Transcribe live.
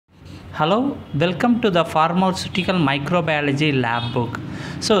Hello, welcome to the Pharmaceutical Microbiology Lab Book.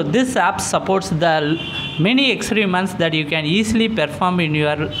 So this app supports the many experiments that you can easily perform in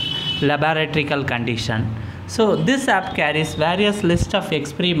your laboratorical condition. So this app carries various list of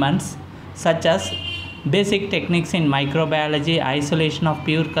experiments such as basic techniques in microbiology, isolation of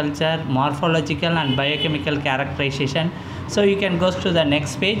pure culture, morphological and biochemical characterization. So you can go to the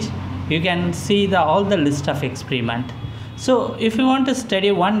next page. You can see all the list of experiment. So if you want to study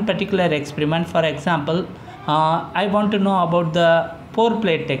one particular experiment, for example, I want to know about the pour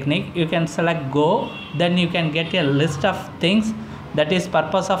plate technique, you can select go, then you can get a list of things, that is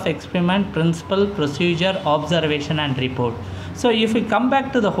purpose of experiment, principle, procedure, observation and report. So if you come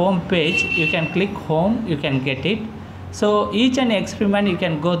back to the home page, you can click home, you can get it. So each and experiment you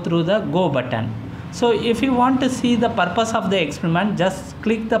can go through the go button. So if you want to see the purpose of the experiment, just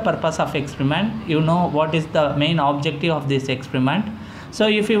click the purpose of experiment. You know what is the main objective of this experiment. So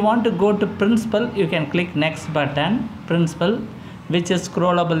if you want to go to principle, you can click next button, principle, which is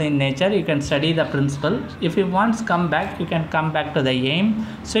scrollable in nature. You can study the principle. If you want to come back, you can come back to the aim.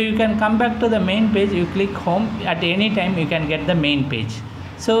 So you can come back to the main page, you click home. At any time you can get the main page.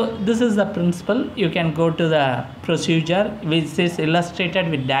 So this is the principle. You can go to the procedure, which is illustrated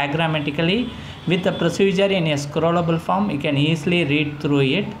with diagrammatically with the procedure in a scrollable form. You can easily read through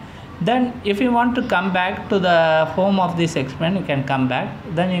it. Then if you want to come back to the home of this experiment, you can come back,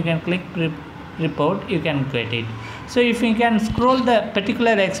 then you can click report, you can get it. So if you can scroll the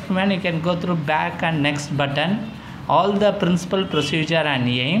particular experiment, you can go through back and next button, all the principle, procedure and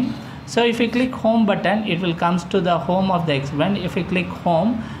aim. So if you click home button, it will comes to the home of the experiment. If you click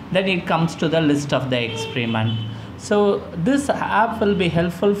home, then it comes to the list of the experiment. So this app will be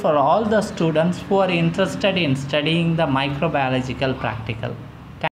helpful for all the students who are interested in studying the microbiological practical.